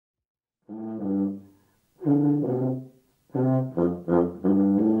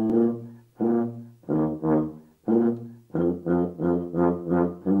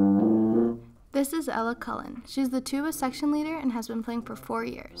Cullen. She's the tuba section leader and has been playing for 4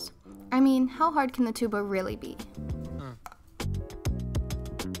 years. I mean, how hard can the tuba really be?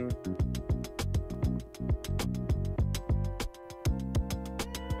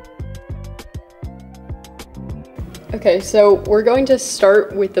 Okay, so we're going to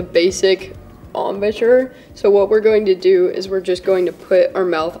start with the basic embouchure. So what we're going to do is we're just going to put our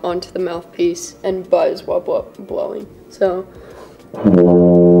mouth onto the mouthpiece and buzz while blowing. So.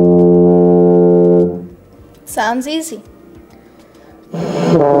 Sounds easy.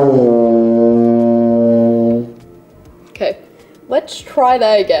 Okay, let's try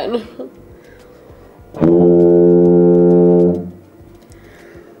that again.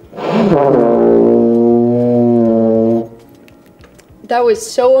 That was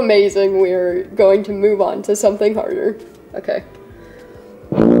so amazing. We're going to move on to something harder. Okay.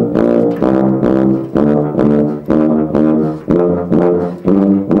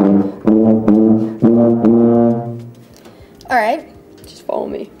 All right. Just follow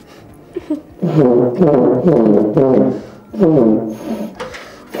me.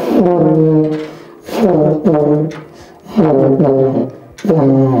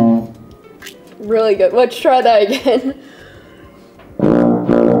 Really good. Let's try that again.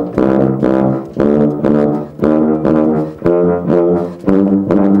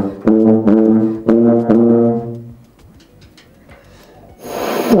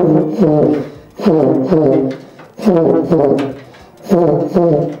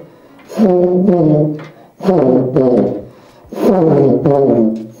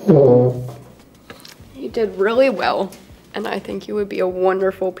 You did really well, and I think you would be a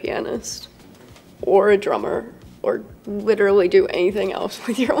wonderful pianist, or a drummer, or literally do anything else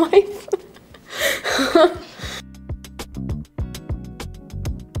with your life.